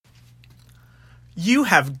You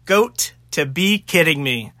have goat to be kidding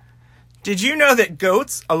me. Did you know that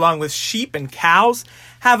goats, along with sheep and cows,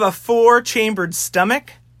 have a 4-chambered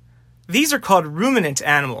stomach? These are called ruminant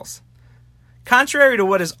animals. Contrary to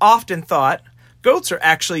what is often thought, goats are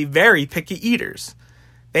actually very picky eaters.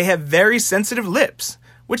 They have very sensitive lips,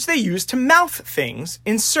 which they use to mouth things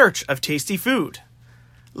in search of tasty food.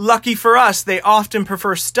 Lucky for us, they often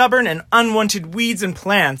prefer stubborn and unwanted weeds and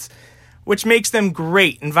plants, which makes them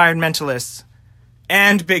great environmentalists.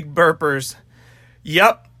 And big burpers.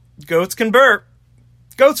 Yup, goats can burp.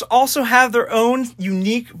 Goats also have their own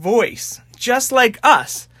unique voice, just like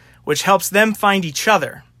us, which helps them find each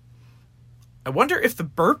other. I wonder if the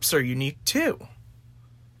burps are unique too.